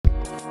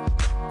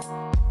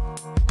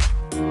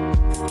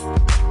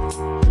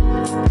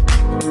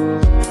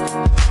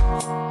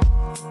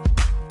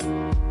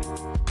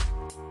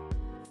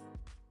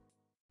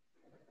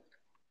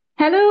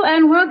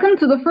and welcome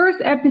to the first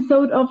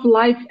episode of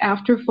Life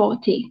After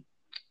 40.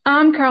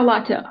 I'm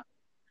Carlotta,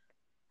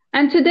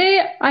 and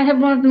today I have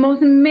one of the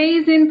most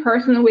amazing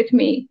persons with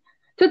me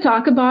to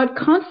talk about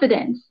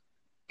confidence.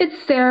 It's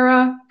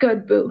Sarah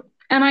Goodboo,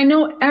 and I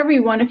know every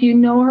one of you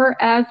know her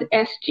as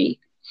SG.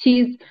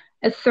 She's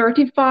a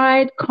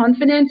certified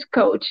confidence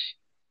coach,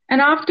 and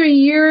after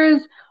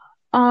years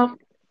of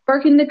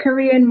working the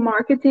career in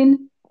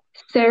marketing,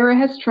 Sarah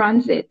has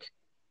transited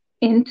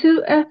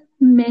into an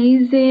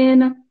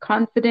amazing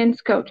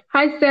confidence coach.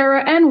 Hi,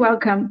 Sarah, and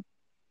welcome.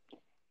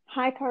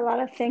 Hi,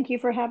 Carlotta. Thank you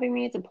for having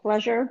me. It's a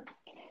pleasure.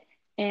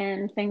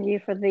 And thank you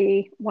for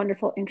the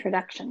wonderful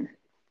introduction.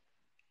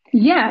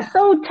 Yeah,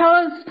 so tell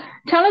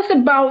us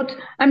about.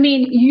 I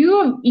mean,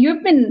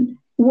 you've been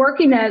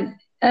working as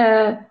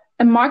a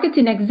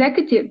marketing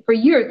executive for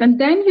years, and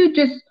then you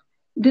just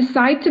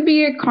decide to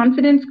be a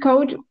confidence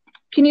coach.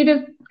 Can you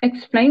just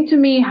explain to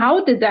me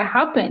how did that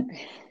happen?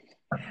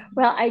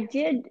 Well, I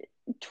did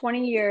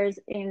 20 years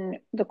in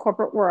the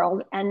corporate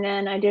world, and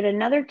then I did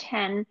another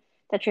 10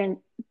 that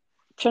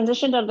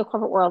transitioned out of the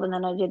corporate world, and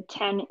then I did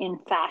 10 in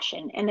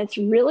fashion. And it's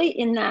really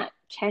in that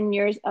 10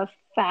 years of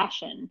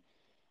fashion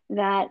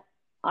that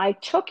I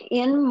took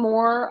in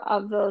more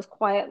of those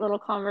quiet little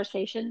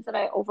conversations that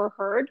I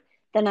overheard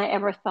than I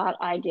ever thought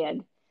I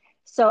did.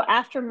 So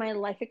after my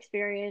life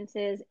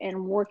experiences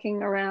and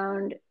working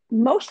around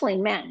mostly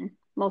men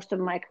most of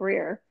my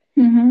career,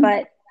 Mm-hmm.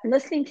 but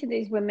listening to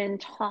these women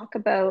talk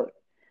about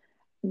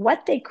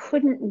what they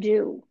couldn't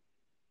do,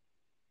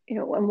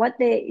 and what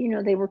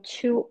they were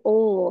too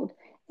old.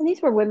 And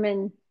these were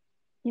women,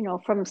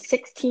 from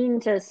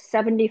 16 to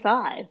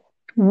 75,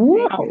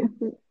 right? Wow.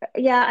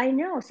 Yeah, I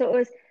know. So it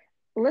was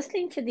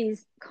listening to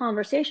these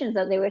conversations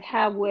that they would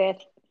have with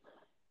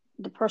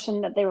the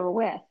person that they were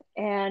with.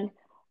 And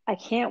I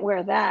can't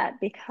wear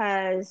that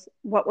because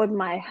what would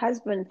my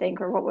husband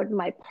think or what would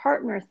my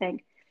partner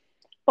think?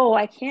 Oh,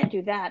 I can't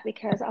do that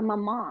because I'm a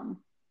mom.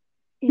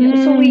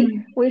 So we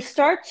Mm, we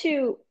start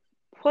to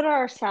put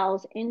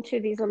ourselves into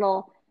these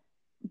little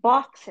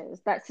boxes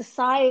that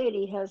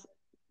society has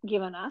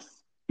given us.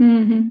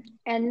 mm-hmm.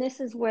 And this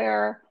is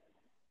where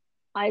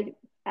I,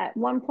 at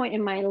one point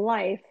in my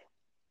life,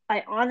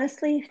 I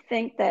honestly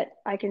think that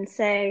I can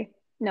say,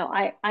 no,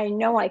 I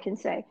know I can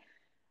say,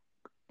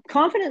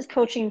 confidence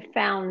coaching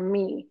found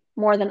me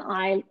more than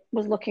I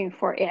was looking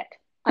for it.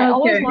 I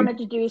always Okay. wanted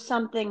to do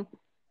something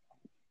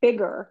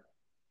bigger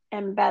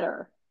and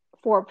better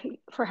for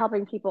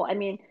helping people. I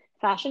mean,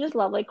 fashion is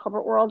lovely,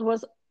 corporate world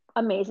was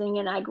amazing,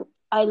 and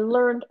I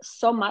learned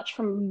so much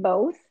from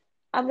both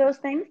of those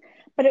things,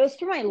 but it was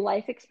through my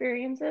life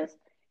experiences.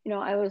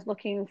 I was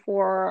looking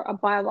for a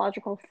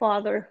biological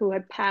father who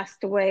had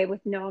passed away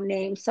with no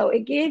name. So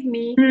it gave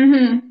me,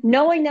 Mm-hmm.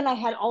 knowing that I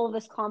had all of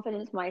this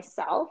confidence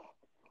myself,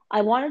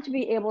 I wanted to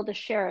be able to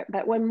share it.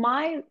 But when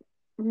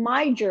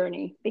my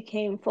journey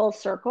became full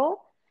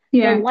circle, the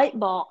Yeah. light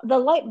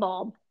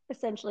bulb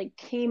essentially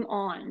came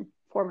on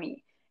for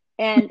me.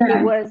 And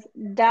Yeah.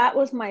 that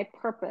was my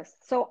purpose.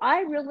 So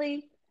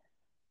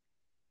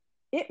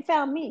it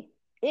found me.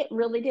 It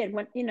really did.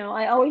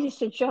 I always used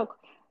to joke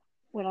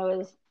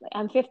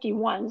I'm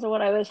 51. So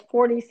when I was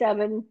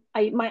 47,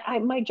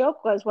 my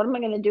joke was, what am I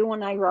going to do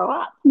when I grow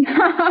up?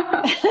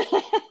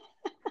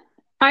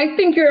 I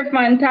think you're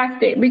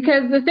fantastic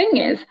because the thing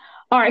is,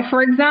 all right,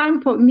 for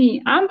example,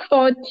 me, I'm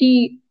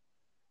 40.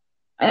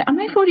 Am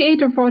I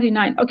 48 or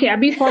 49? Okay, I'll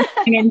be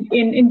 49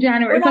 in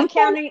January.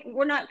 Sometimes,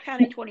 We're not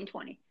counting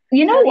 2020.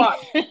 you know So what?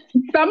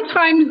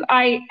 Sometimes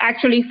I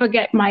actually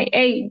forget my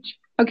age,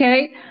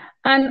 okay?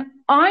 And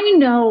I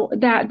know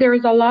that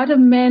there's a lot of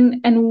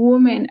men and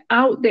women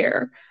out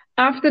there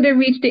after they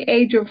reach the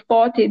age of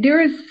 40. There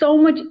is so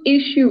much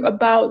issue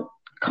about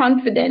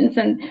confidence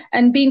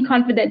and being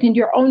confident in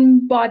your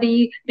own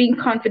body, being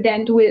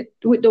confident with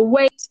the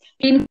weight,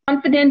 being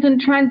confident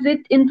and transit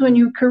into a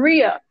new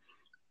career.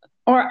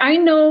 Or I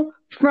know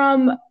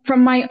from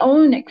my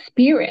own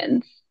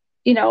experience,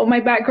 my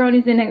background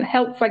is in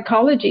health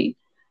psychology,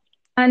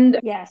 and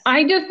yes.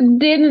 I just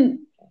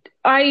didn't.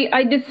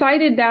 I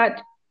decided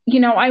that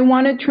I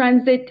want to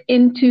transit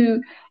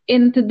into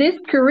this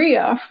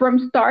career from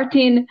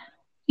starting.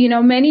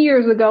 Many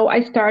years ago,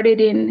 I started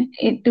in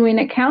doing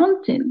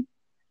accounting,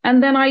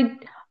 and then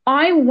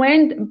I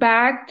went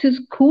back to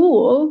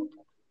school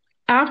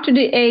after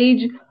the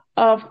age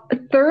of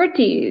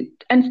 30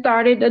 and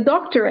started a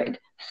doctorate.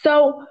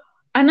 So,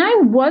 and I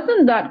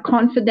wasn't that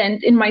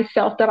confident in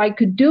myself that I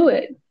could do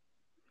it.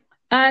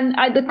 And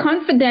the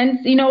confidence,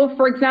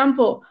 for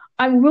example,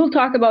 I will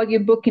talk about your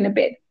book in a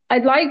bit.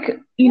 I'd like,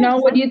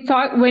 Yes.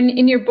 when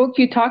in your book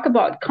you talk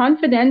about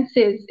confidence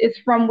is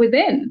from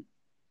within.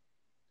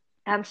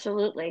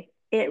 Absolutely.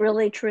 It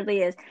really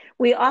truly is.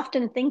 We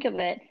often think of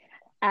it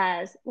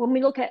as when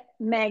we look at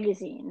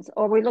magazines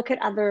or we look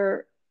at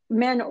other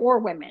men or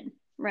women,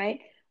 right?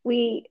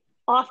 We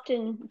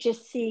often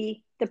just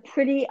see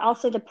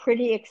also the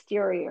pretty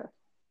exterior,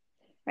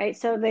 right?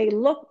 So they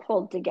look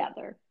pulled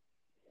together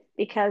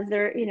because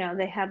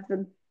they have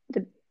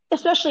the,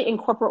 especially in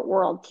corporate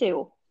world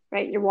too,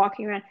 right? You're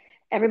walking around.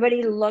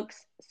 everybody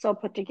looks so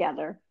put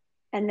together.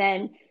 And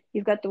then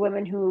you've got the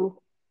women who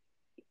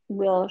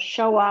will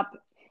show up,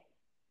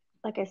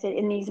 like I said,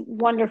 in these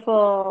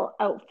wonderful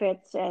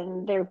outfits,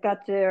 and they've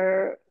got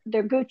their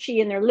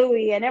Gucci and their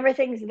Louis, and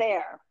everything's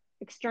there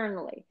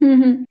externally.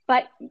 Mm-hmm.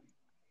 But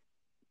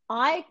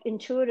I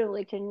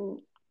intuitively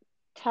can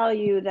tell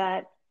you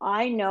that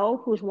I know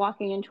who's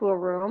walking into a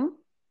room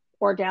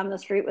or down the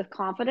street with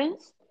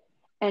confidence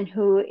and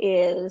who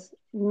is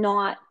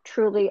not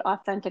truly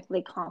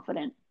authentically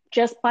confident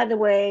just by the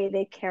way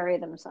they carry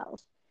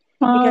themselves.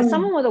 Because Oh.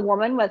 someone with a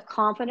woman with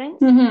confidence,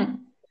 Mm-hmm.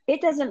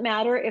 it doesn't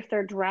matter if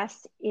they're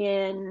dressed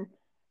in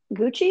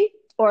Gucci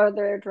or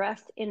they're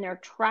dressed in their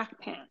track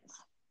pants.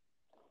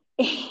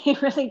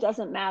 It really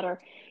doesn't matter.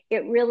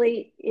 It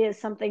really is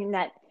something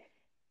that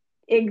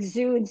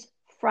exudes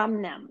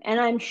from them. And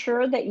I'm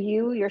sure that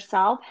you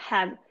yourself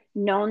have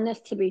known this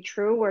to be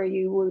true, where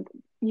you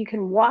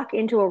can walk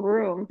into a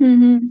room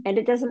Mm-hmm. and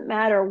it doesn't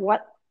matter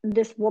what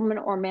this woman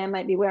or man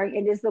might be wearing.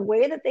 It is the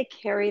way that they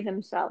carry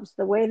themselves,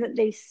 the way that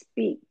they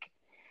speak,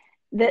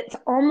 that's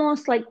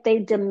almost like they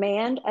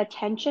demand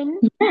attention,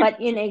 but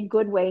in a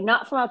good way,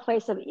 not from a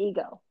place of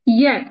ego.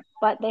 Yes.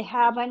 But they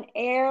have an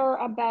air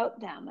about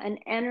them, an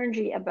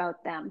energy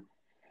about them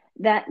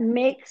that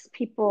makes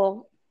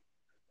people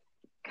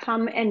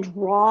come and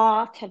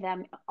draw to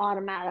them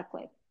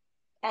automatically.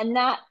 And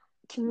that,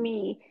 to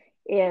me,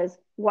 is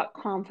what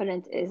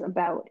confidence is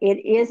about.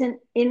 It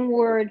isn't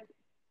inward,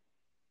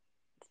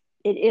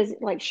 it is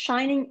like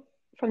shining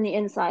from the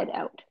inside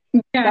out.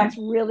 Yeah. That's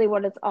really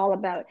what it's all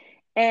about.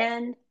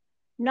 And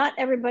not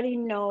everybody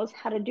knows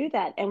how to do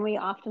that. And we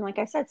often, like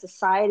I said,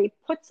 society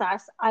puts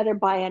us either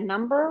by a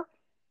number,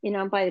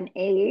 by an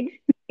age,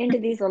 into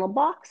these little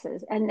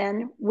boxes. And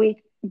then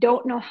we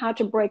don't know how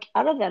to break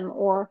out of them,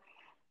 or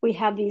we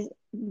have these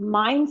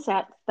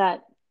mindsets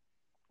that,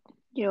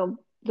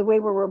 the way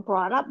we were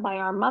brought up by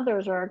our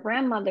mothers or our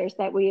grandmothers,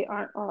 that we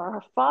aren't, or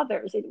our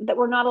fathers, that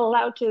we're not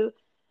allowed to,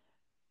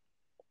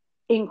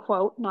 in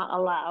quote, not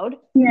allowed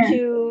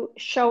to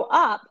show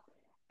up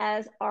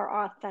as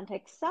our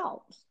authentic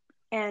selves.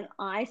 And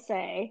I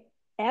say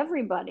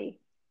everybody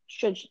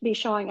should be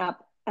showing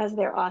up as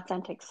their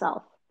authentic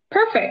self.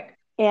 Perfect.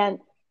 And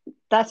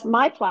that's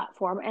my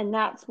platform. And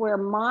that's where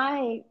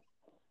my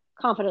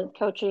confidence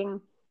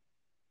coaching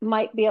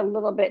might be a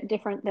little bit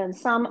different than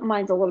some.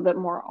 Mine's a little bit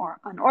more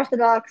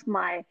unorthodox.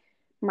 My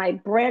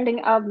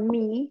branding of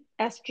me,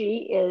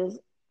 SG, is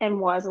and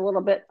was a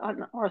little bit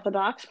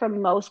unorthodox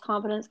from most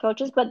confidence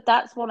coaches, but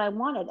that's what I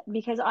wanted,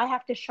 because I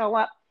have to show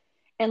up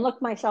and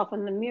look myself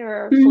in the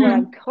mirror. So when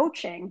I'm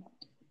coaching,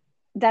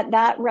 that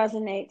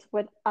resonates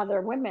with other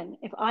women.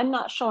 If I'm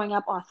not showing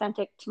up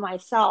authentic to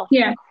myself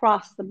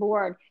across the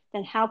board,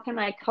 then how can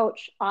I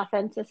coach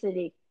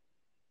authenticity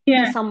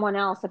to someone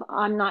else if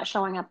I'm not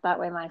showing up that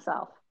way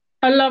myself?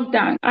 I love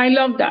that. I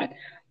love that.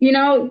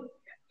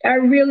 I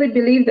really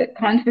believe that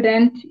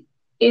confidence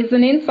is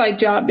an inside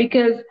job,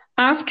 because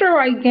after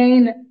I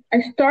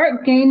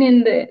start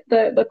gaining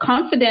the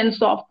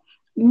confidence of,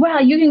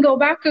 well, you can go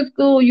back to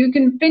school, you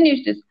can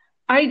finish this.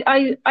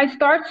 I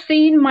start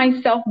seeing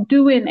myself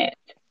doing it.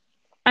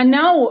 And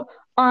now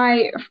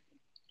I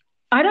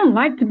don't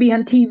like to be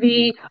on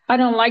TV. I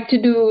don't like to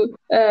do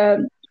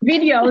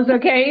videos.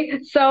 Okay.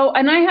 So,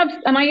 and I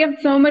have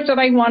so much that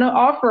I want to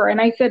offer. And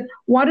I said,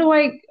 what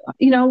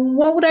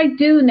would I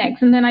do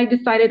next? And then I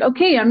decided,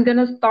 okay, I'm going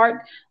to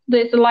start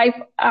this Life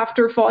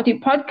After 40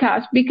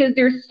 podcast, because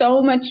there's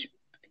so much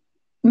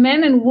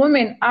men and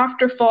women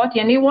after 40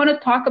 and they want to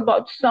talk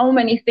about so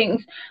many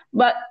things,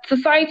 but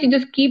society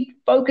just keep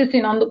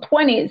focusing on the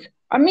 20s.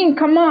 I mean,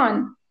 come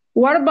on.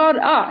 What about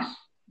us?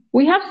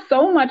 We have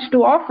so much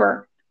to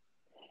offer.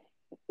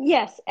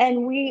 Yes,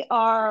 and we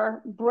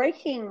are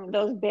breaking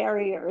those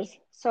barriers.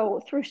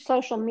 So through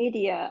social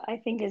media, I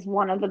think, is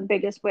one of the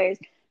biggest ways.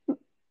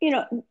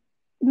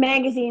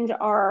 Magazines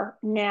are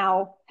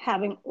now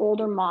having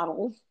older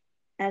models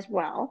as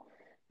well,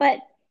 but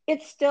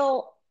it's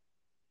still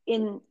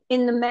in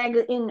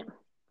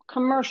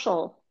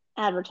commercial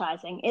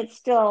advertising, it's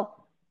still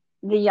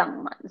the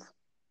young ones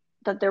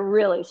that they're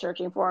really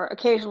searching for.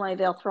 Occasionally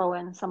they'll throw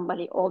in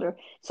somebody older.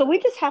 So we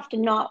just have to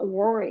not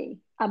worry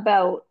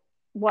about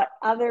what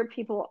other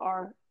people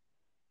are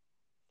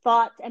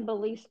thoughts and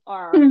beliefs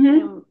are,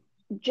 and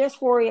just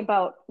worry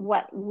about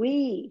what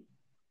we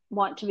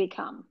want to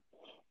become.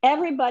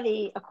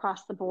 Everybody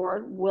across the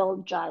board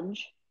will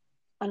judge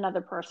another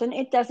person.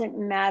 It doesn't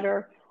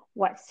matter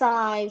what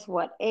size,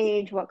 what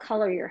age, what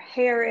color your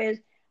hair is,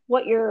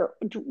 what you're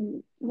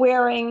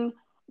wearing,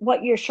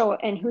 what you're showing,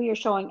 and who you're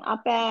showing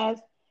up as.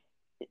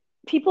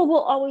 People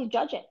will always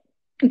judge it.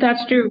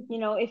 That's true.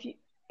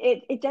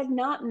 If it does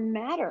not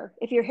matter.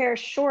 If your hair is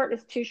short,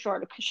 it's too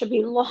short. It should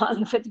be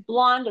long. If it's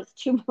blonde, it's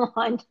too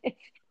blonde.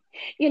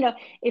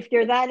 If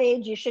you're that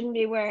age, you shouldn't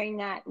be wearing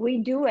that. We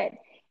do it.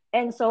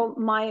 And so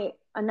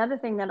another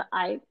thing that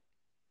I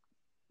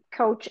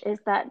coach is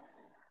that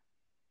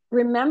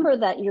remember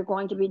that you're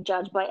going to be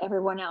judged by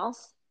everyone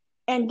else,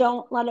 and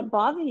don't let it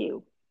bother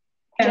you.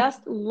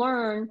 Just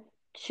learn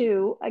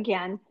to,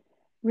 again,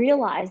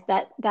 realize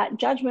that that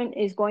judgment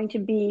is going to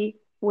be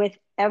with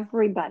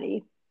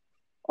everybody,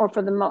 or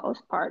for the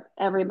most part,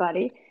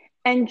 everybody,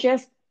 and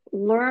just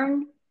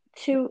learn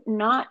to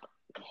not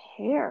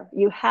care.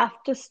 You have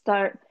to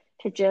start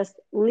to just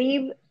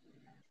leave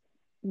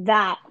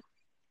that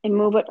and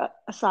move it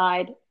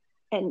aside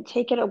and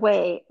take it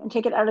away and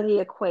take it out of the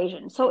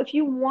equation. So if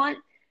you want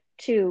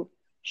to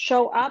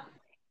show up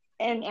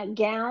in a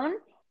gown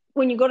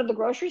when you go to the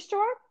grocery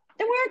store,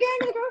 then wear a gown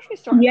to the grocery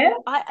store.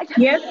 Yes,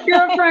 yes,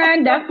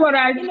 girlfriend. That's what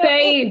I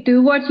say.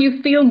 Do what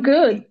you feel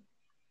good.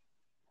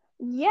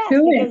 Yes,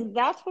 Do because it.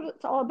 that's what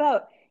it's all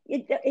about.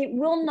 It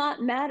will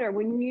not matter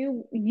when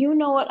you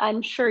know it,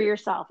 I'm sure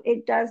yourself.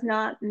 It does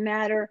not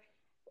matter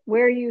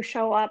where you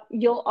show up.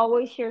 You'll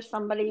always hear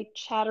somebody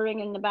chattering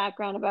in the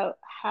background about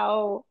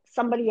how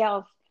somebody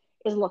else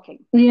is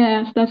looking.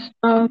 Yes, that's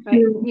Right?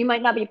 true. You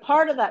might not be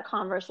part of that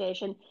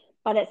conversation,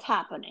 but it's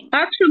happening.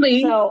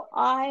 Actually, So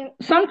I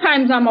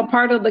sometimes I'm a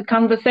part of the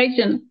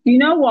conversation. You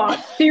know what?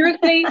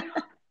 Seriously,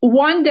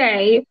 one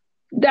day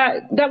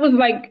that was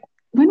like,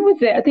 when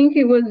was it? I think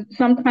it was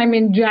sometime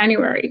in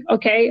January.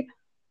 Okay.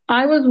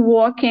 I was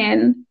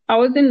walking, I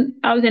was in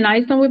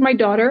Iceland with my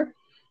daughter,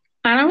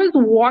 and I was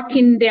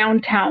walking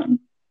downtown.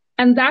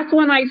 And that's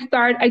when I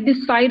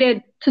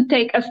decided to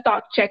take a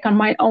stock check on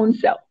my own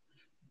self.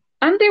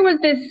 And there was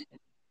this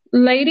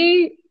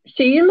lady,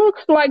 she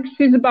looks like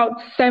she's about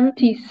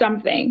 70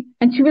 something,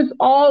 and she was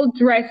all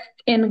dressed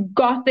in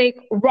gothic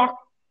rock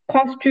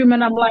costume.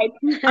 And I'm like,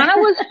 and I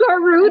was so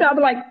rude. I'm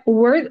like,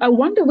 where, I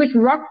wonder which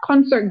rock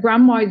concert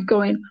grandma is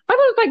going. I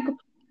was like,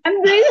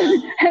 and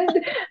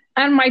this,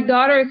 and my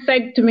daughter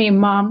said to me,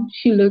 Mom,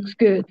 she looks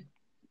good.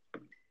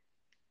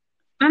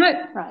 And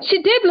right.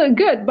 she did look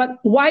good, but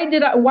why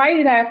did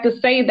I have to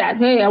say that?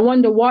 Hey, I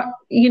wonder what,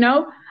 you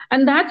know?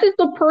 And that is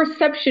the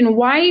perception.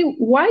 Why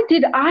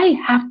did I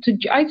have to?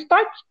 I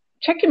start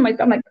checking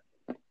myself. I'm like,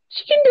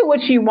 she can do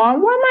what she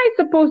wants. Why am I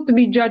supposed to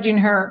be judging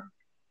her?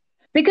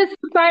 Because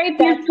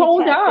society has That's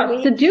told because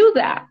us to we do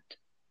that.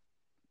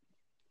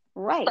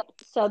 right.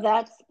 So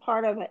that's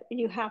part of it.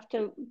 You have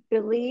to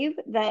believe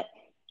that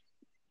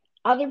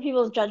other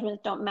people's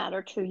judgments don't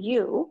matter to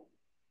you,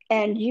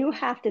 and you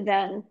have to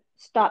then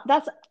stop.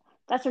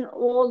 That's an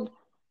old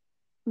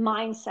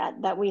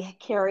mindset that we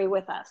carry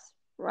with us,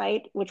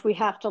 right? Which we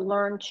have to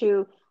learn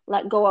to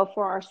let go of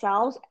for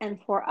ourselves and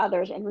for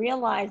others, and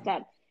realize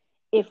that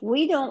if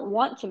we don't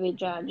want to be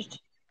judged,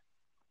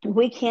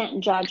 we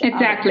can't judge others.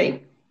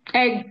 Exactly.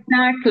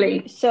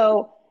 Exactly.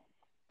 So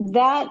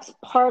that's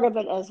part of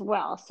it as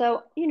well.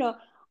 So,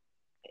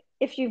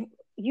 if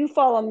you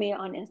follow me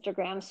on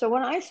Instagram, so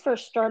when I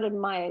first started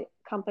my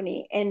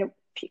company and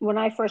when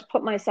I first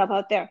put myself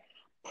out there,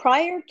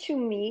 prior to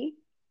me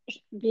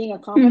being a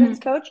confidence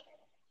Mhm. coach,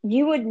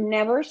 you would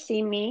never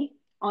see me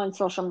on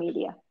social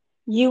media.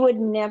 You would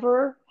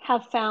never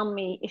have found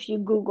me if you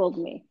Googled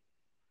me.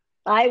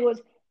 I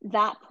was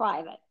that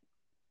private.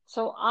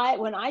 So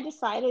when I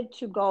decided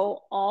to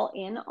go all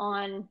in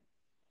on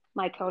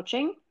my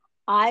coaching,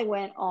 I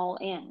went all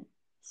in.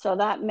 So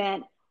that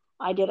meant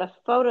I did a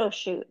photo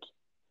shoot.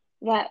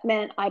 That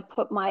meant I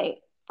put my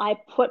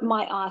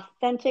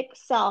authentic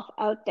self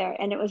out there,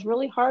 and it was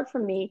really hard for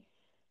me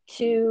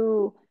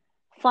to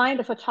find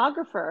a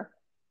photographer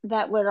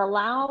that would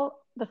allow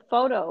the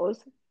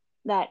photos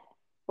that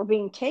were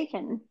being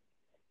taken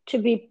to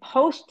be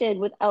posted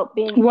without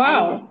being edited,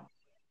 Wow.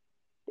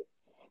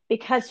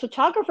 because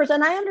photographers,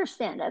 and I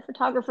understand that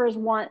photographers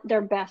want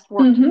their best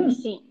work to be Hmm.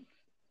 seen,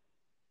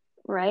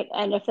 right?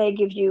 And if they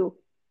give you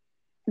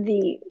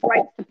the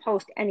right to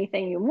post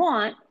anything you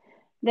want,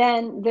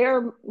 then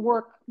their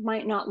work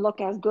might not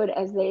look as good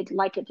as they'd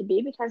like it to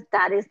be, because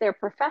that is their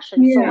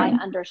profession. So I Yeah.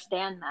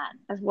 understand that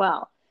as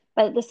well.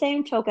 But at the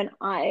same token,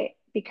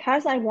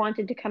 because I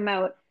wanted to come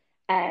out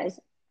as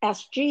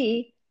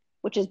SG,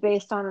 which is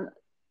based on,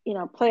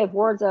 play of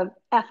words of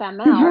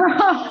FML,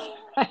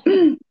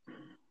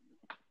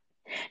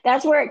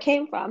 that's where it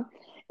came from.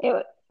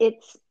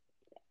 It's,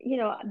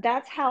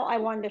 that's how I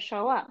wanted to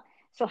show up.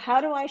 So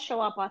how do I show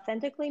up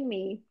authentically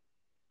me,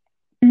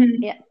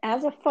 Mhm.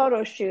 as a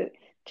photo shoot,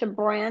 to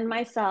brand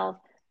myself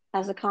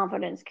as a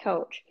confidence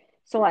coach?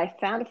 So I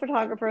found a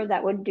photographer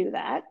that would do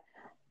that.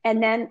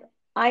 And then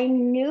I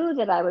knew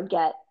that I would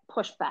get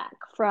pushback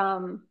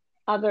from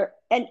other,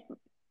 and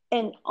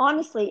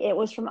honestly, it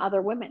was from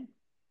other women.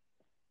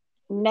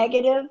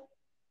 Negative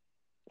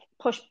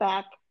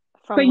pushback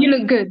But from you women.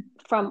 look good.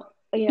 From,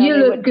 You they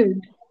look would,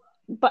 good.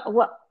 but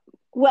what,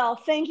 well,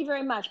 thank you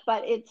very much.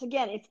 But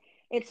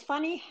it's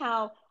funny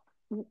how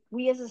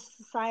we as a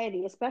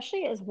society,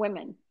 especially as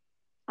women,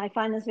 I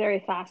find this very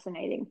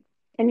fascinating,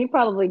 and you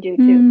probably do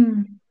too.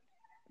 Mm.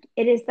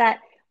 It is that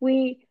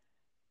we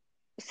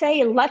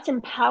say, let's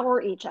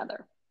empower each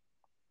other.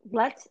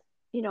 Let's,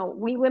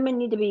 we women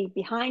need to be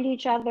behind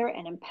each other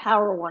and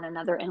empower one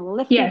another and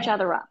lift each Yes.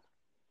 other up.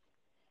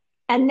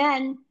 And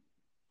then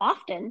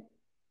often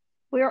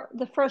we're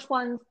the first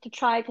ones to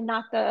try to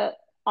knock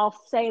I'll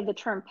say the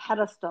term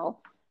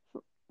pedestal,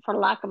 for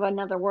lack of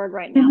another word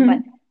right now, but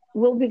Hmm.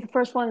 we'll be the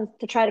first ones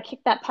to try to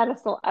kick that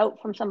pedestal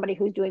out from somebody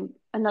who's doing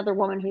another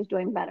woman who's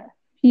doing better,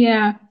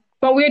 Yeah.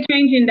 But we're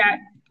changing that.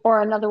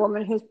 or another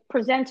woman who's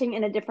presenting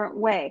in a different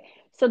way.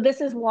 So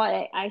this is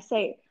why I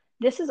say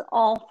this is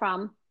all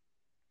from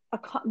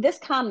this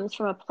comes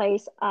from a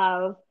place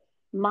of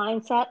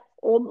mindset,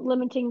 old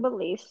limiting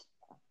beliefs,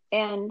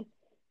 and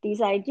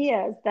these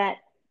ideas that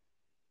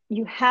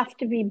you have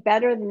to be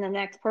better than the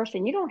next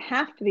person. You don't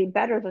have to be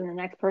better than the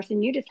next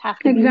person. You just have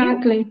to be you.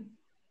 Exactly.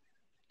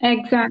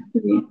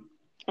 Exactly.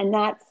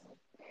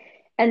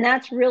 And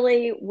that's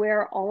really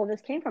where all of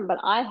this came from. But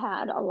I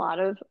had a lot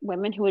of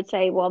women who would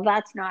say, well,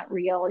 that's not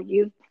real.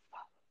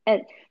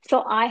 And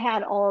so I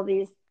had all of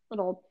these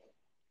little,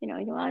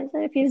 I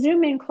said, if you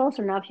zoom in close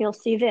enough, you'll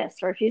see this.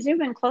 Or if you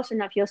zoom in close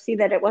enough, you'll see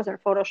that it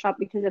wasn't Photoshop,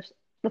 because if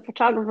the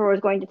photographer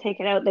was going to take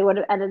it out, they would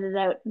have edited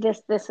out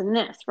this, and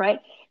this, right?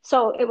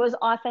 So it was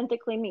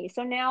authentically me.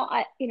 So now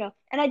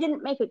and I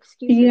didn't make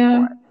excuses Yeah.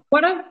 for it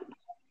What I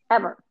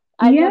ever.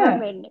 I never Yeah.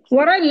 made an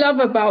What excuse. I love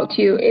about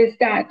you is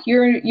that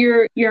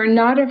you're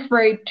not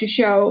afraid to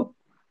show,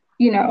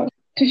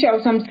 to show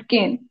some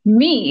skin.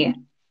 Me,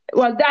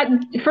 well, that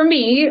for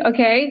me,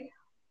 okay,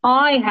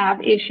 I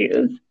have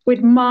issues with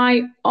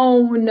my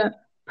own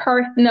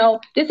personal.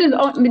 This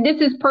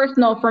is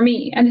personal for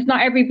me, and it's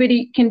not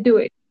everybody can do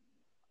it.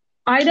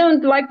 I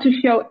don't like to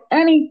show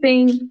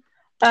anything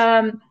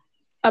um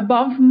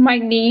above my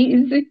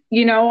knees,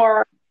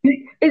 or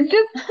it's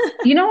just,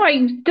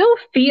 I still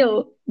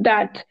feel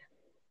that.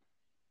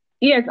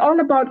 Yeah, it's all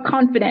about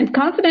confidence.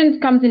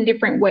 Confidence comes in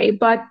different way,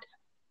 but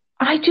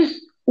I just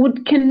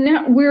would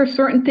cannot wear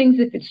certain things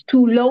if it's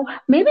too low.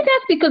 Maybe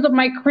that's because of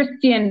my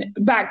Christian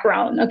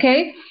background,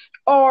 okay?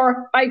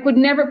 Or I could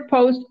never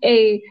post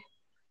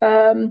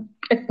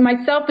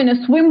myself in a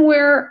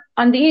swimwear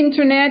on the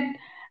internet.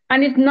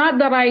 And it's not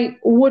that I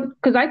would,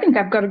 because I think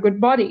I've got a good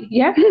body,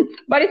 yeah.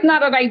 But it's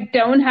not that I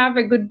don't have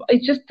a good.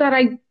 It's just that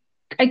I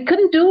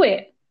couldn't do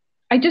it.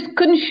 I just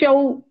couldn't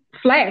show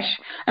flesh.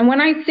 And when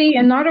I see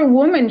another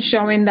woman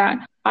showing that,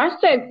 I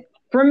said,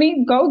 for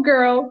me, go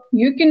girl.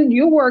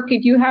 You work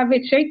it, you have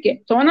it, shake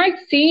it. So when I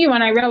see you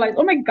and I realize,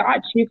 oh my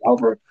God, she's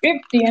over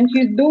 50 and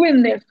she's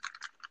doing this.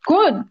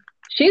 Good.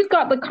 She's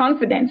got the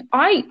confidence.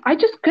 I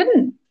just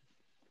couldn't.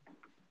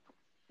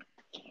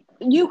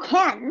 You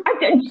can.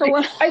 I, So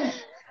when I,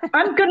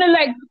 I'm gonna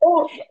like,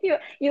 oh,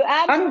 you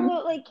I'm,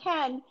 absolutely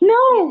can.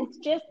 no, It's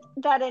just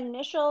that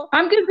initial.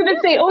 I'm just gonna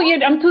Yes, say, of oh course.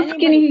 yeah, I'm too Anybody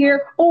skinny can.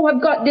 here. Oh,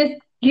 I've got this.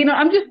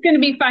 I'm just gonna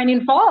be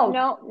finding fault.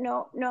 No,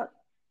 no, no,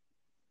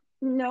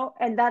 no.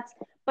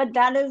 But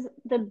that is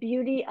the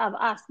beauty of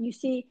us. You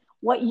see,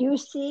 what you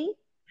see,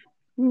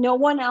 no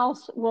one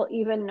else will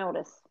even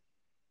notice.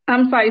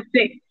 I'm size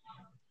 6.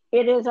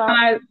 It is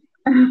I,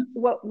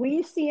 what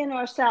we see in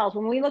ourselves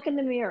when we look in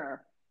the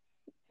mirror.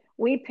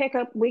 We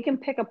can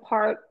pick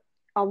apart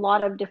a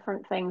lot of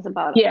different things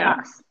about yeah,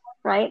 us,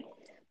 right?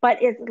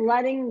 But it's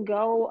letting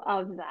go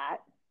of that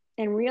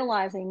and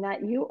realizing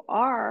that you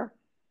are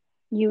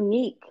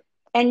unique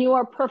and you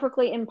are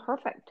perfectly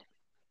imperfect.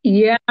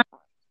 yeah,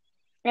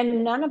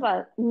 And none of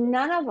us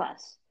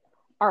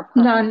are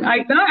none.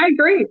 perfect. I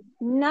agree.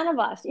 None of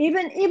us.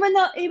 Even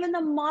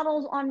the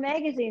models on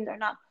magazines are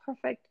not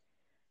perfect.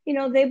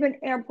 They've been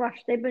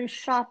airbrushed, they've been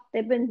shot,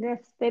 they've been this,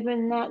 they've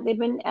been that, they've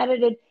been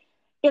edited.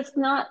 It's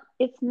not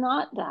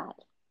that.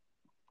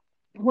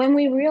 When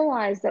we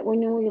realize that when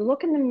we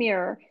look in the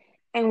mirror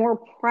and we're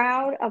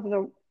proud of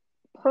the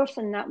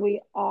person that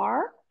we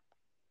are,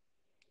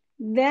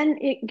 then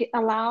it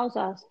allows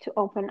us to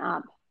open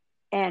up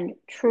and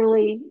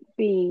truly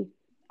be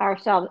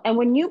ourselves. And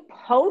when you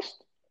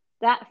post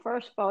that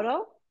first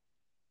photo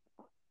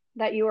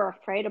that you are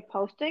afraid of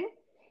posting,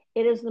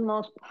 it is the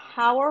most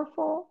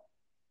powerful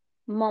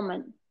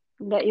moment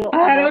that you'll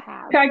I ever don't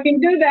have. think I can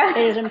do It is that.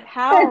 I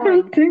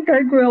empowering. don't think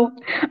I will.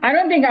 I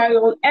don't think I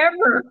will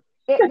ever.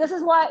 This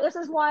is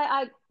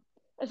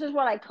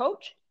what I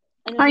coach,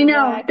 and this I is why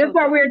know. I That's coach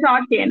why it. we're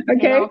talking. And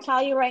Okay. I'll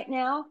tell you right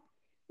now,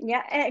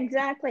 yeah,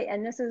 exactly.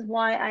 And this is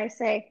why I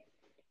say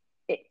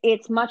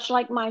it's much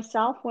like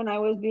myself when I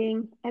was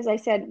being, as I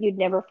said, you'd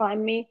never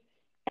find me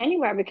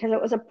anywhere because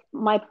it was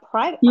my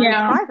private. I'm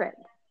Yeah. private,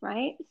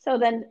 right? So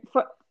then,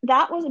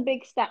 that was a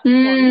big step for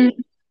Mm, me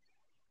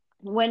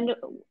when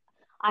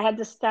I had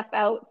to step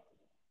out.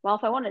 Well,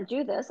 if I want to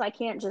do this, I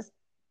can't just,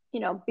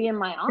 be in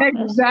my office.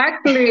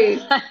 exactly.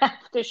 I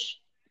have to,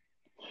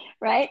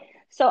 right?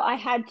 So I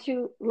had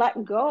to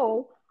let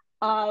go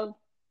of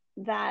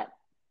that.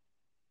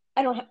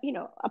 I don't have,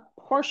 a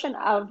portion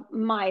of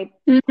my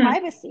Hmm.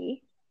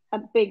 privacy, a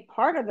big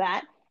part of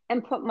that,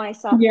 and put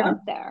myself Yeah.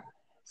 out there.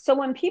 So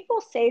when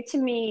people say to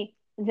me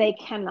they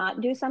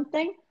cannot do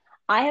something,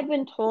 I have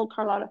been told,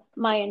 Carlotta,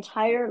 my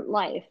entire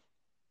life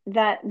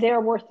that there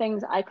were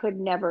things I could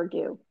never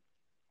do,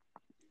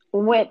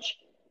 which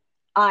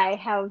I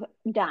have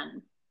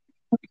done.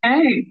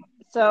 Hey.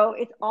 So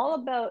it's all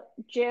about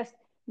just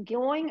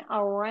going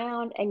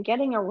around and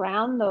getting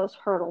around those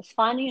hurdles,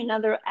 finding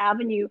another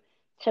avenue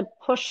to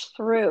push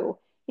through,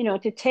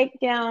 to take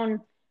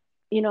down,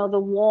 the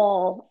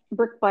wall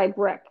brick by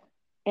brick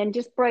and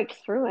just break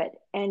through it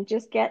and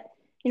just get,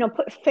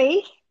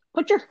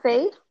 put your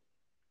faith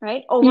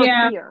right? Over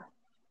Yeah. fear,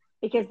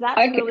 because that's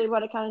Okay. really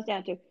what it comes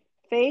down to.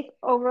 Faith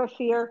over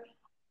fear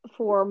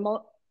for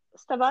most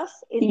of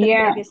us is the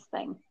Yeah. biggest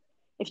thing.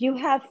 If you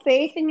have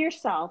faith in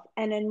yourself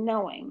and in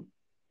knowing,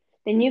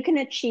 then you can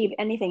achieve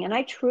anything. And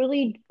I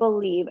truly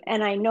believe,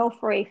 and I know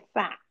for a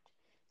fact,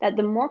 that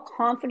the more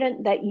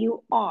confident that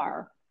you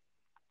are,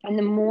 and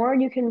the more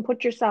you can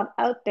put yourself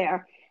out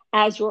there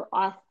as your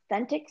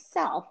authentic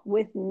self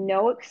with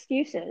no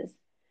excuses,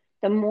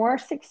 the more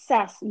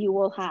success you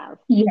will have.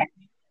 Yeah.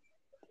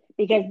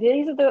 Because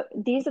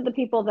these are the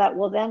people that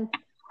will then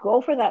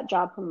go for that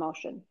job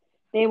promotion.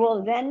 They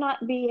will then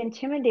not be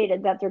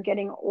intimidated that they're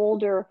getting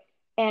older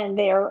and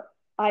their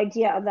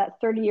idea of that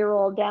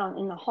 30-year-old down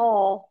in the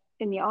hall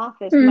in the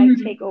office might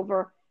Hmm. take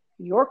over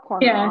your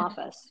corner Yes.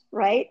 office,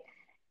 right?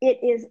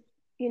 It is,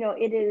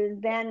 it is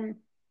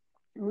then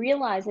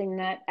realizing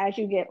that as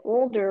you get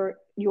older,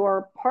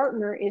 your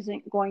partner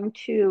isn't going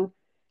to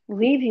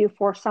leave you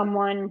for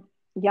someone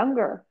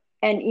younger.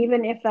 And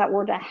even if that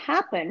were to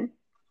happen,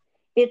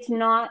 it's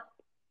not,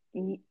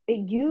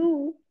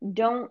 you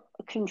don't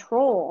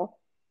control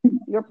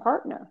your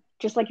partner,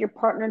 just like your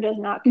partner does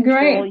not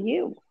control Great.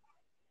 you.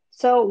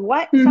 So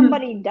what Hmm.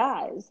 somebody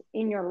does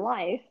in your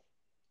life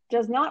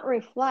does not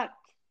reflect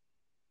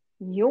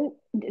you.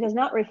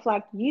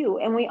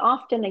 And we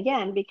often,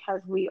 again,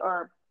 because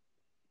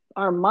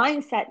our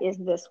mindset is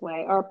this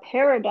way, our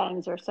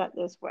paradigms are set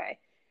this way,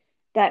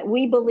 that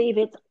we believe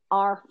it's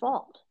our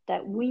fault,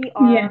 that we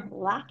Yeah. are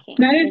lacking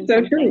That is in so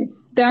something, true.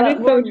 That but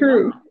is so we're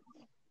true. not.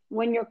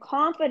 When you're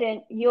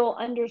confident, you'll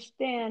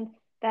understand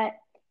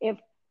that if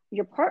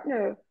your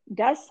partner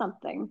does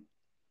something,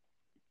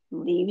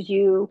 leaves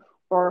you,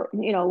 or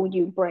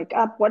you break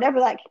up, whatever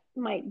that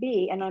might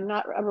be, and I'm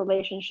not a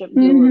relationship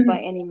guru by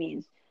Hmm. any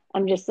means,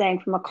 I'm just saying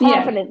from a Yes.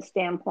 confidence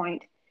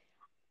standpoint,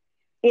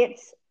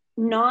 it's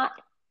not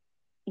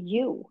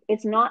you.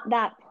 It's not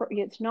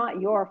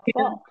your Yeah.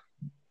 fault.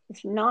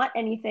 It's not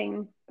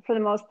anything for the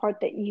most part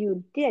that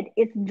you did.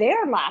 It's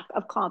their lack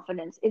of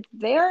confidence. It's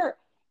That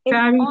is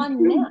on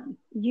true. them.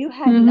 You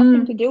had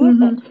nothing to Hmm. do with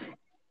Hmm. it.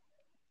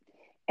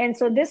 And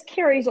so this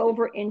carries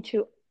over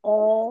into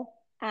all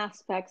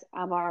aspects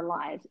of our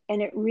lives.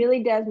 And it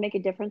really does make a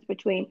difference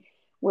between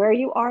where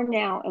you are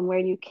now and where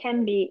you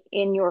can be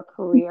in your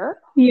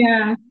career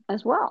Yeah.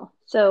 as well.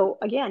 So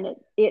again,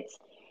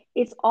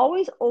 it's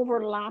always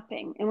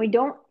overlapping, and we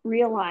don't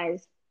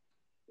realize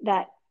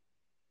that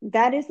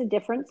that is the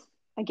difference.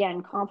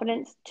 Again,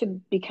 confidence to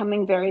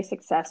becoming very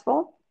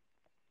successful.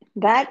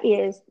 That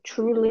is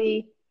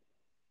truly,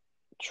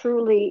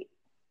 truly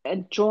a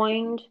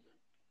joined,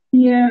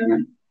 Yeah.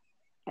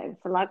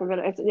 for lack of a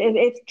better,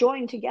 it's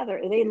joined together.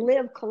 They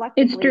live It's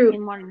collectively true.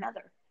 in one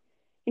another.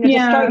 To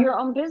start Yeah. your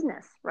own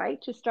business,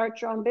 right? To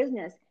start your own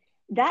business,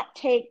 that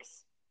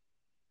takes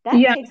that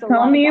Yeah. takes a Tell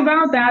lot of me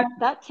about guts. that.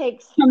 That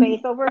takes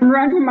faith I'm, over, I'm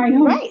running my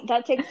own. right?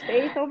 That takes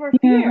faith over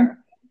Yeah. fear.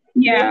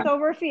 Yeah. Faith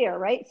over fear,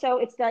 right? So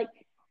it's like,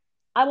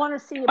 I want to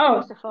see you Oh,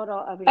 post a photo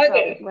of yourself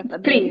okay. with a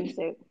bathing Please.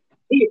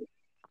 suit.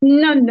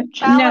 No, no,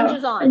 Challenge no,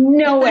 is on.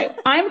 no way.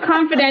 I'm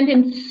confident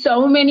in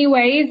so many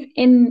ways,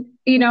 in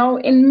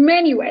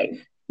many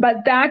ways,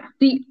 but that's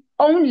the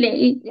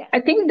only, Yes.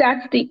 I think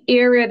that's the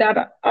area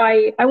that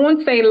I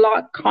won't say a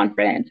lot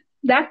confident.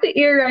 That's the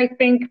area I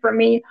think for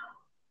me,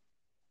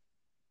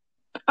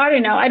 I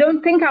don't know. I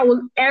don't think I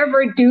will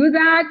ever do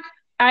that.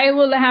 I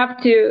will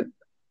have to,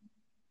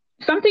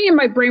 something in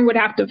my brain would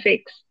have to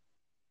fix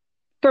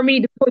for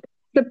me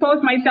to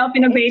post myself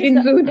in a It's just bathing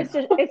a suit.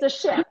 it's a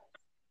shift.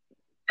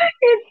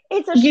 It's,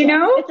 It's a you shift.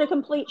 know, It's a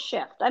complete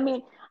shift. I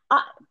mean,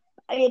 I,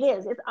 it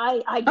is.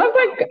 I I do was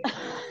know. like,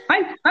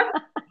 I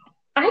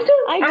I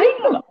don't, I do I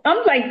know. don't,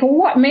 I'm like,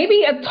 what?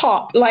 Maybe a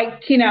top,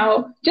 like,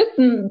 just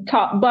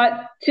top,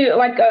 but to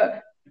like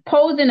a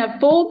pose in a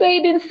full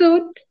bathing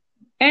suit.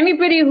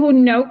 Anybody who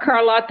know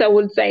Carlotta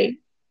would say,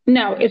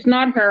 no, it's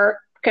not her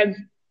because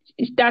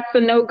that's the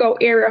no go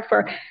area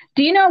for.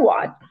 Do you know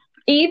what?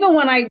 Even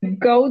when I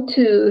go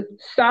to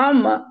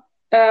some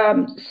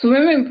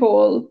swimming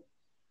pool,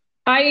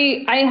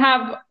 I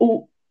have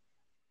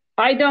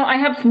I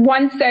have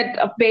one set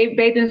of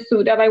bathing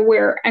suit that I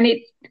wear, and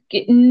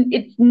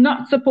it's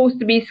not supposed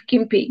to be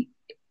skimpy.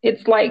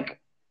 It's like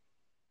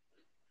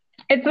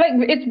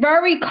it's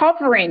very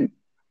covering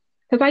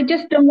because I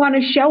just don't want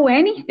to show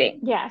anything.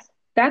 Yes.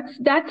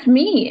 That's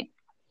me.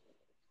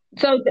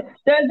 So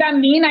does that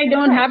mean I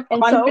don't Right. have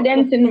And so if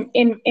confidence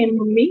if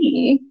in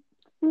me?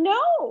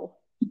 no,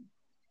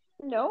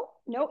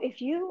 no,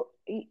 if you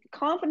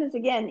confidence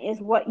again is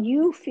what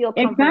you feel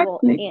comfortable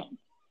Exactly. in.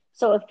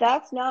 So if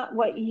that's not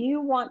what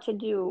you want to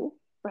do,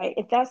 right?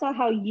 If that's not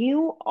how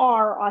you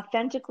are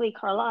authentically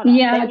Carlotta,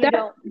 Yeah, then you that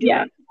don't do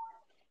yeah. it.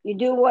 You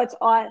do what's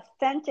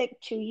authentic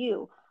to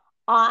you.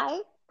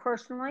 I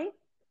personally,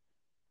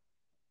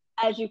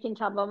 as you can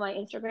tell by my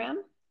Instagram,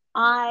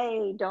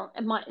 I don't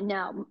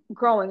now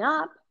growing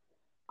up,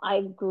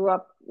 I grew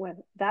up with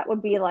that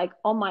would be like,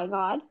 oh my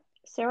God,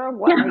 Sarah,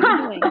 what are you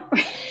doing?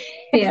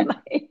 Yeah.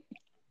 Like,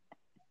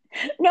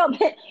 no,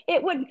 but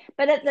it would,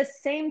 but at the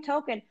same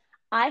token,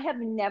 I have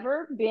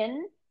never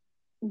been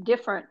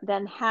different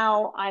than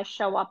how I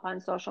show up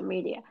on social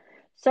media.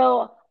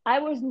 So I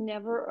was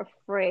never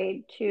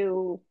afraid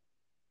to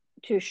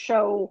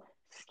show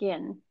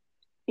skin.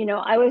 You know,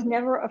 I was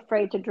never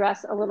afraid to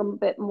dress a little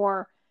bit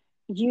more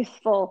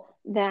youthful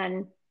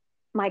than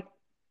my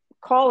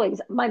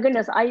colleagues. My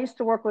goodness, I used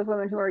to work with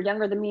women who are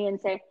younger than me and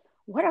say,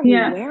 "What are you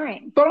Yeah.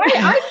 wearing?" But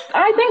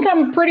I think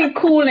I'm pretty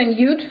cool and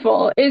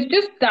youthful. It's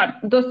just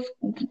that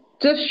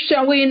just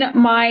showing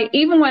my,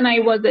 even when I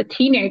was a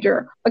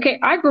teenager, okay,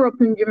 I grew up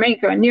in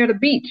Jamaica near the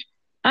beach.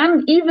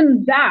 And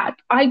even that,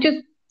 I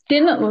just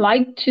didn't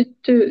like to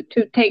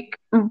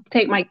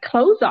take my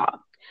clothes off.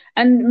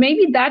 And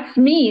maybe that's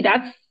me.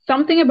 That's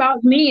something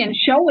about me and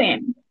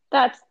showing.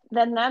 That's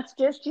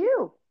just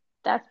you.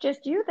 That's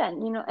just you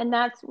then, you know, and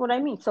that's what I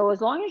mean. So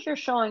as long as you're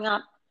showing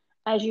up,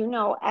 as you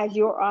know, as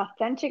your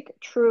authentic,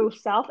 true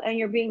self, and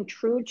you're being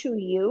true to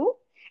you,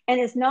 and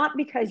it's not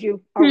because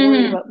you are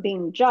worried Hmm. about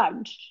being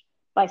judged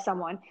by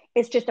someone,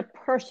 it's just a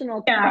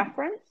personal Yeah.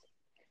 preference,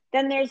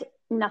 then there's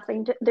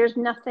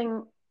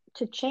nothing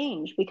to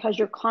change because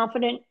you're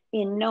confident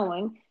in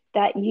knowing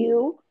that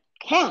you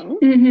can,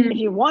 if Hmm.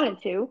 you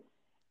wanted to,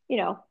 you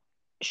know,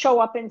 show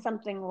up in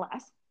something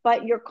less,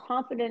 but you're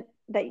confident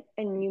that,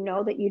 and you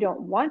know that you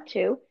don't want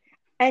to.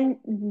 And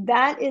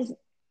that is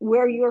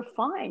where you're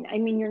fine. I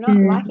mean, you're not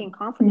Mm. lacking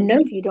confidence No.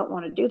 if you don't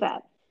want to do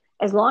that.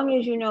 As long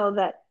as you know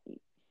that,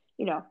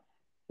 you know,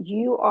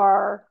 you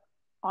are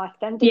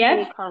authentically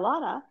Yes.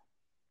 Carlotta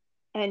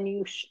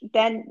and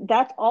then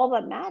that's all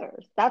that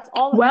matters. That's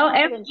all that Well,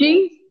 confidence is.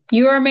 FG,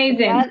 you're If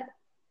amazing. that,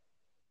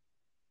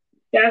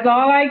 That's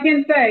all I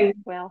can say.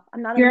 well,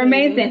 I'm not You're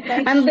amazing, amazing. but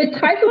thanks. And the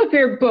title of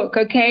your book,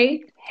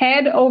 okay,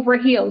 Head Over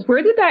Heels,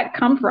 where did that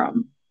come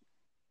from?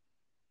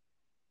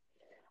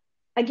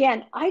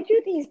 Again, I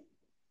do these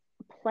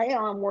play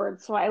on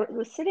words. So I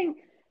was sitting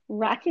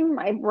racking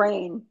my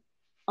brain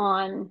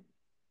on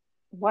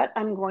what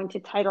I'm going to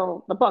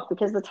title the book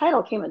because the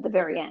title came at the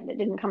very end. It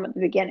didn't come at the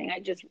beginning. I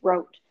just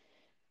wrote.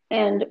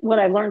 And what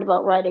I learned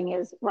about writing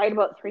is write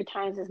about 3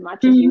 times as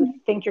much as you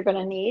Mhm. think you're going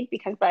to need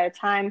because by the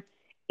time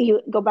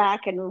you go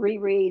back and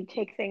reread,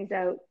 take things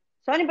out.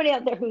 So anybody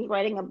out there who's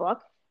writing a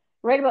book,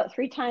 write about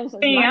 3 times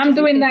as Hey, much I'm as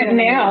you doing think that you're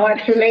going to now, need.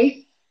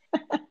 actually.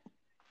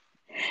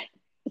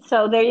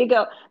 So there you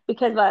go.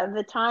 Because by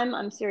the time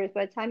I'm serious,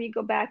 by the time you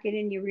go back in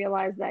and you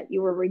realize that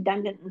you were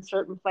redundant in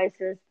certain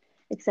places,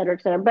 et cetera,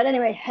 et cetera. But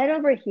anyway, head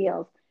over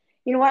heels.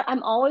 You know what?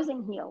 I'm always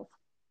in heels,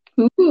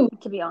 Ooh.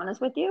 to be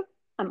honest with you.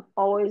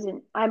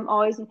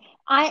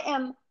 I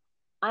am,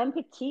 I'm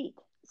petite.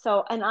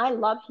 So, and I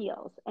love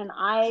heels and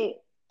I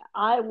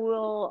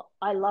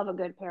love a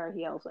good pair of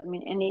heels. I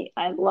mean,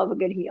 I love a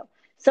good heel.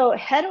 So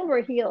head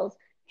over heels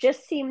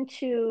just seemed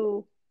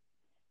to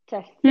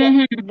fit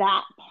Hmm.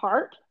 that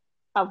part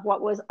of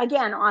what was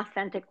again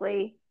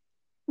authentically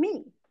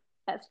me.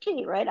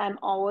 SG, right? I'm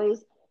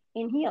always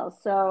in heels.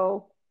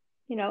 So,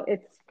 you know,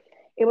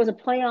 it was a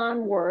play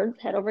on words,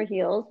 head over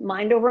heels,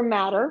 mind over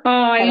matter, Oh,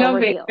 I head over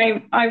love it.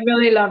 heels. I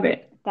really love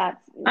it.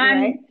 That's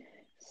right. And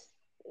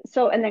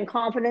So, and then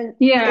confidence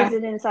is yeah,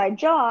 an inside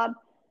job.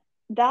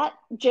 That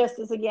just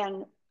is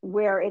again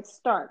where it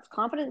starts.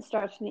 Confidence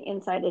starts from the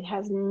inside. It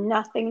has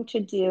nothing to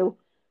do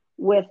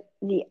with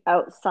the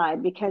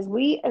outside because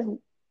we as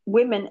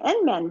women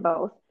and men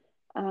both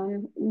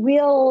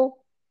will,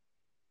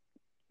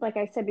 like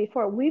I said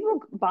before, we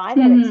will buy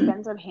that hmm,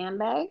 expensive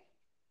handbag,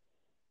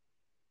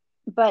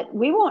 but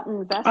we won't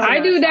invest in I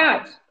do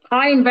that. ourselves.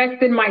 I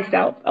invest in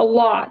myself a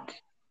lot,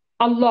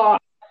 a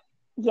lot,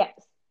 Yes,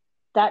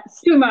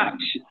 that's too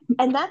much.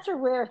 and that's a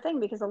rare thing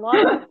because a I'll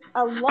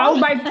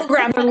lot buy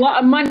programs a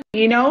lot of money,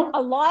 you know?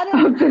 a lot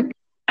of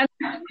And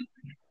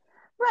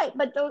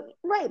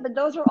But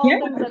those are all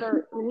things yes. that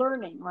are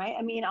learning, right?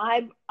 I mean,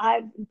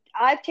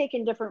 I've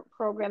taken different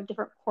programs,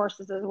 different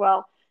courses as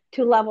well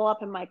to level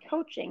up in my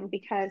coaching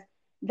because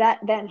that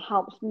then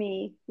helps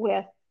me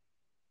with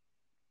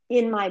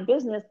in my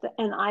business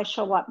and I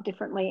show up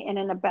differently and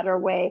in a better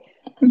way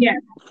Yeah.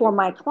 for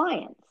my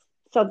clients.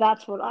 So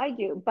that's what I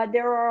do. But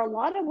there are a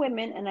lot of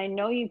women, and I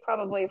know you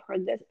probably have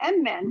heard this,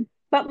 and men,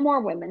 but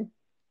more women,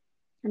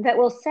 that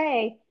will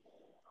say,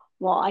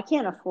 well, I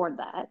can't afford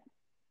that.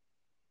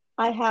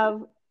 I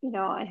have,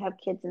 I have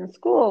kids in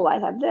school. I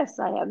have this,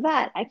 I have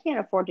that. I can't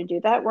afford to do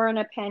that. We're in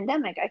a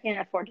pandemic. I can't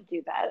afford to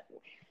do that.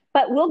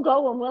 But we'll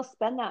go and we'll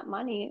spend that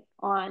money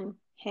on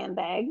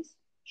handbags,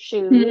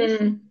 shoes,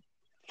 Mm.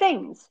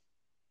 things,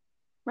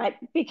 right?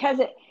 Because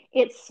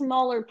it's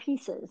smaller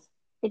pieces.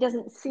 It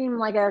doesn't seem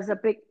like as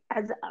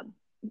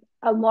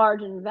a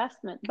large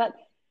investment, but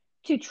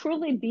to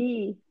truly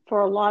be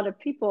for a lot of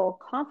people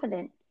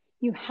confident,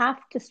 you have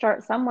to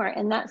start somewhere,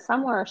 and that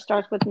somewhere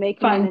starts with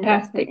making an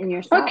investment Fantastic. in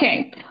yourself.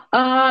 Okay.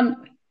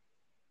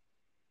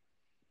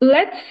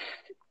 Let's,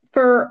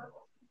 for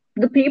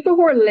the people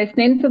who are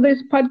listening to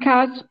this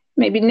podcast,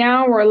 maybe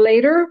now or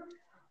later,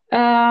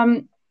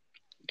 um,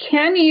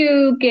 can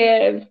you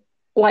give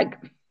like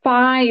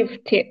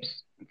 5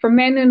 tips for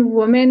men and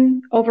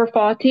women over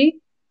 40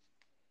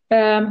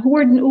 who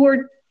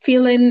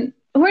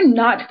are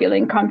not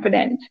feeling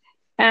confident,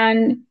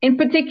 and in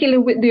particular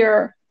with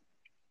their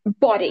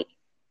body.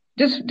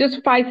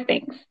 Just five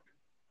things.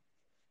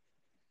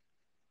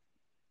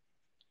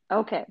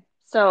 Okay.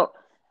 So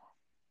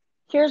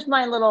here's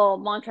my little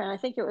mantra, and I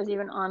think it was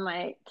even on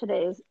my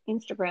today's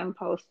Instagram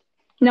post.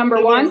 Number It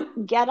is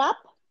one, get up,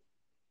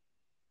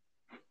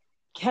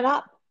 get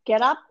up,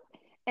 get up,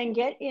 and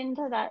get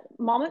into that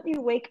moment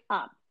you wake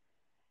up.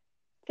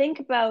 Think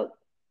about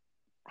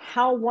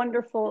how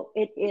wonderful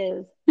it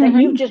is that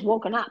you've just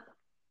woken up,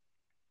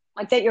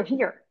 like that you're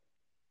here,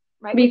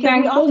 right? be Because we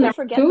thankful. often Number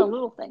forget the two,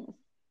 little things,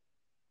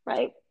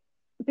 right?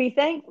 Be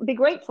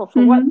grateful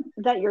for what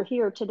that you're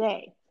here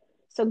today.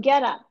 So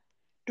get up,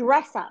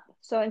 dress up.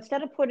 So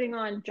instead of putting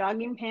on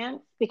jogging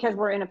pants, because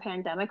we're in a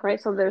pandemic, right?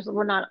 So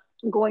we're not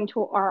going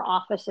to our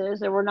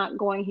offices, or we're not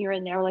going here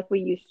and there like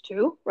we used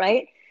to,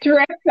 right?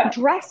 dress up.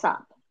 Dress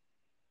up.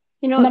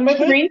 Number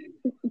three,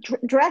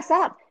 Dress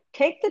up.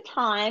 Take the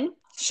time.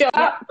 show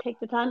up. Take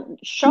the time.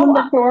 Show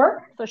Number up.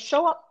 four, So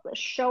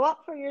show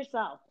up for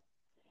yourself.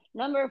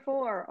 Number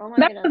four. Oh my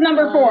that's goodness.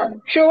 number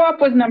four. Show up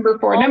was number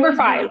four. Number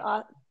five.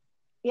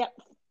 Yep.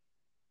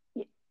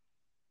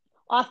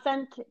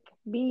 Authentic.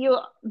 Be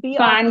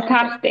Fantastic.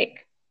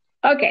 Authentic.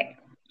 Okay.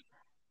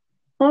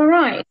 All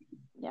right.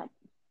 Yep.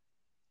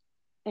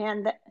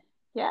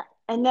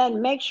 And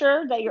then make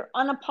sure that you're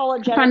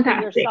unapologetic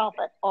for yourself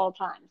at all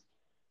times.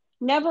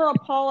 Never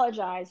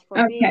apologize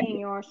for being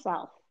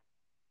yourself.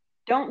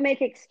 Don't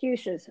make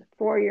excuses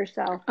for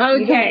yourself. Okay.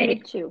 You don't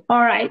need to.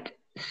 All right.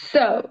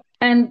 So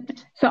I'm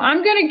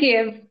going to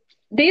give,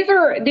 these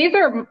are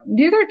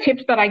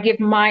tips that I give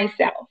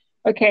myself,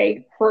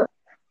 okay,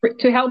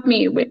 to help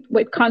me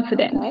with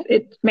confidence. Okay.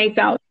 It may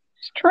sound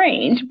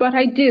strange, but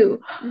I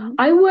do. Mm-hmm.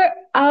 I wear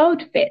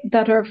outfits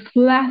that are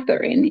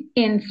flattering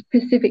in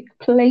specific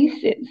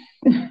places.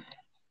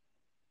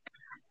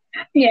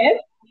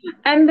 Yes.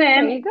 And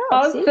then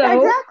also,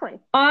 exactly.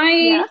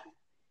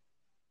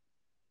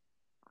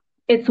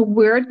 It's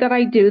weird that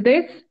I do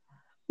this,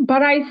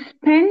 but I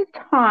spend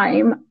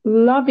time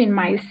loving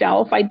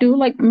myself. I do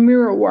like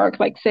mirror work,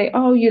 like say,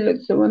 "Oh, you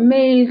look so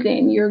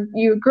amazing.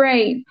 You're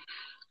great."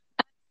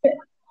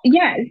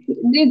 Yes,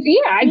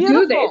 I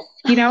do this,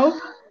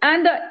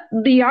 And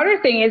the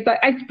other thing is that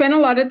I spend a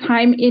lot of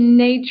time in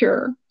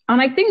nature, and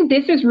I think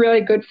this is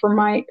really good for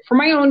my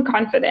own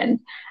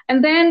confidence.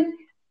 And then,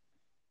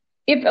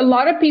 if a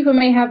lot of people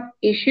may have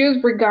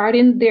issues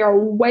regarding their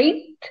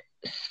weight,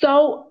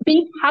 so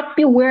be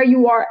happy where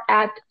you are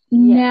at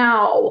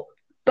now.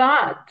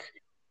 But,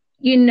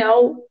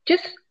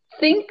 just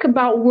think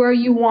about where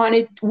you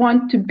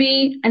want to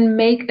be and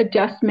make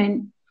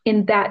adjustment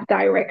in that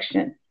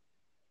direction.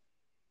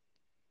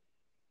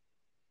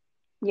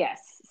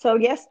 Yes. So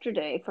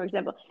yesterday, for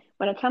example,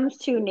 when it comes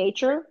to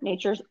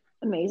nature's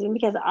amazing,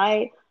 because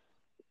I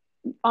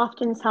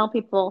often tell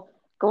people,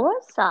 go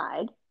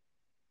outside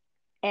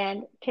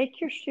and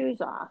take your shoes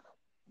off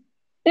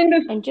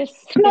and just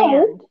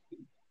stand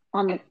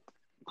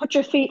put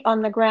your feet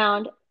on the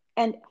ground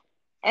and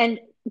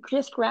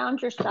just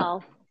ground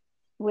yourself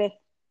with.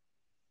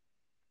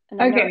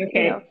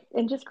 Okay.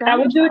 And just ground. I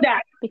will do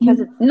that because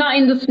it's not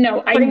in the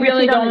snow. I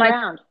really don't like.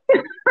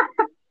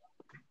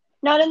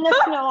 Not in the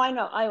snow. I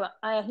know.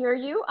 I hear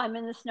you. I'm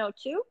in the snow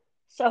too.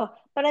 So,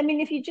 but I mean,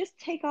 if you just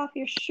take off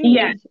your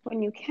shoes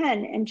when you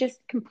can and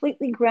just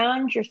completely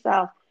ground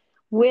yourself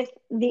with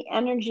the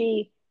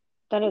energy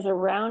that is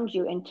around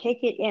you and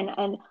take it in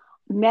and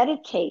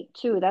meditate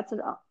too. That's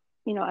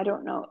I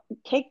don't know.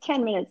 Take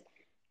 10 minutes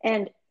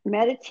and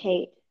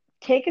meditate.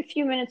 Take a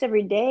few minutes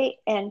every day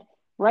and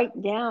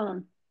write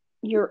down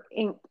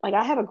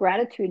I have a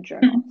gratitude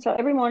journal. So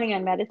every morning I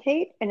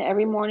meditate, and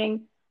every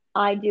morning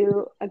I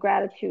do a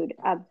gratitude.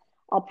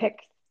 I'll pick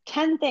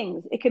 10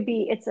 things. It could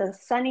be, it's a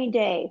sunny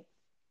day,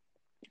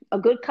 a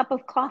good cup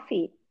of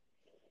coffee.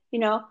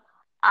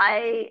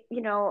 I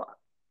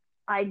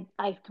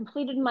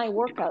completed my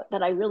workout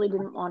that I really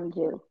didn't want to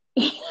do.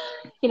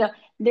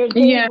 There's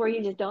days where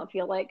you just don't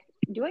feel like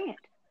doing it.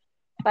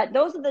 But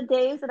those are the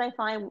days that I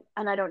find,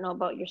 and I don't know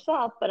about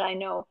yourself, but I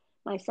know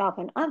myself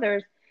and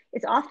others,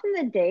 it's often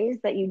the days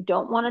that you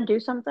don't want to do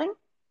something.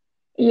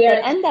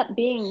 That end up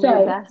being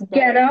your best day.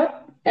 Get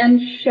up and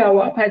show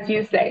up, as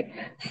you say.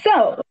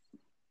 So,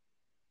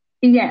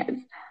 yes.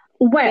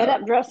 Well, get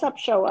up, dress up,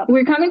 show up.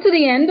 We're coming to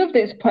the end of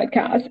this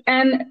podcast,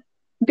 and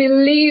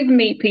believe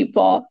me,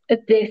 people,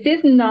 this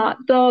is not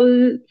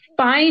the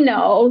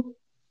final,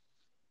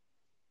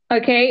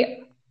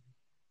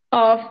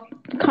 of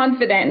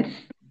confidence.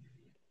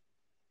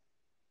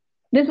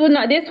 This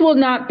will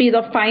not be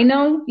the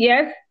final.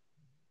 Yes,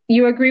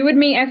 you agree with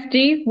me,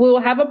 SG? We'll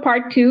have a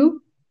part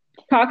 2.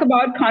 Talk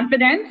about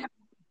confidence.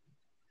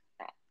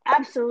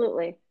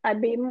 Absolutely.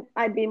 I'd be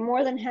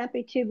more than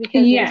happy to,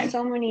 because there's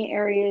so many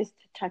areas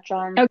to touch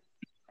on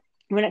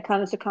when it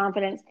comes to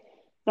confidence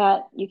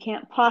that you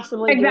can't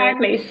possibly do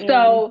it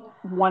so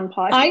in one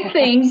podcast. I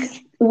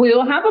think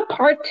we'll have a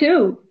part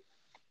 2,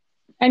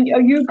 and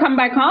you come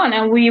back on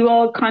and we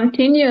will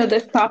continue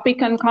this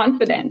topic on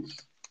confidence.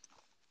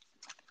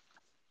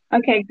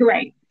 Okay,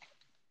 great.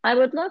 I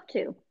would love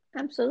to.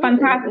 Absolutely.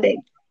 Fantastic.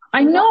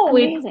 I know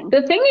it. amazing.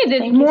 The thing is,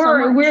 Thank you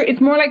so much. it's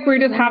more like we're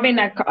just having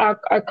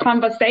a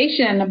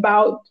conversation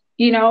about,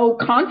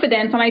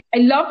 confidence, and I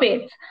love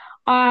it.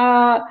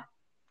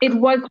 It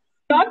was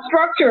not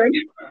structured.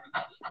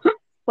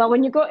 Well,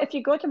 if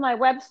you go to my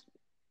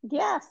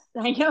yes,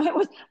 I know it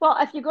was. Well,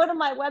 if you go to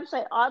my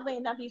website, oddly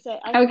enough, you say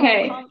I call it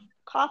Okay.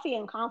 coffee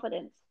and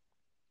confidence,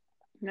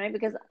 right?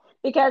 Because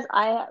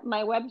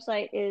my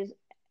website is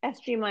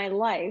SG My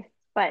Life,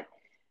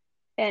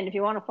 and if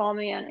you want to follow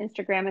me on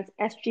Instagram, it's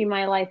SG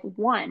My Life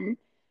One.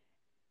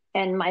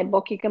 And my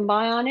book you can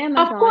buy on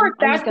Amazon. Of course,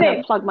 I'm just that's going to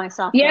it. plug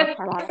myself. Yes,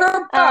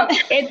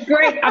 it's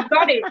great. I've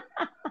got it.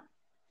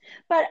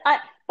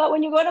 But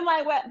when you go to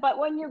my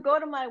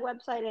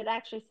website, it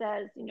actually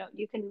says,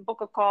 you can book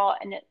a call,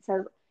 and it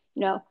says,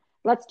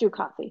 let's do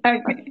coffee.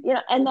 Okay.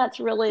 And that's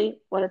really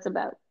what it's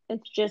about.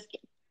 It's just,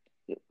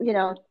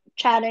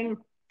 chatting,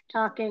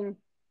 talking,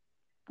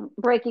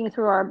 breaking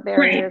through our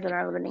barriers and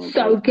our limiting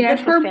So beliefs. get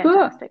her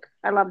fantastic.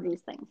 I love these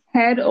things.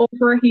 Head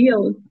over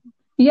heels.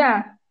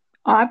 Yeah,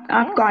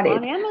 I've got it.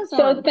 On Amazon.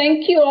 So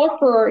thank you all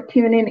for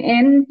tuning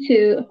in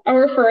to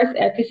our first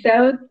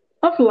episode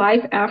of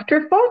Life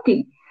After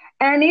 40.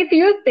 And if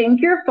you think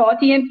you're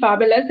 40 and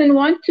fabulous and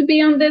want to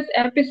be on this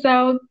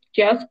episode,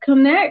 just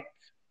connect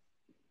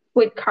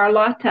with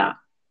Carlotta.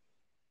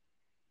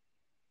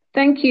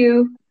 Thank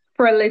you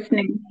for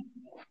listening.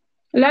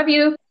 Love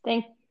you.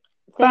 Thank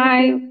Bye.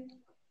 you.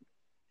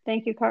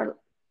 Thank you, Carlotta.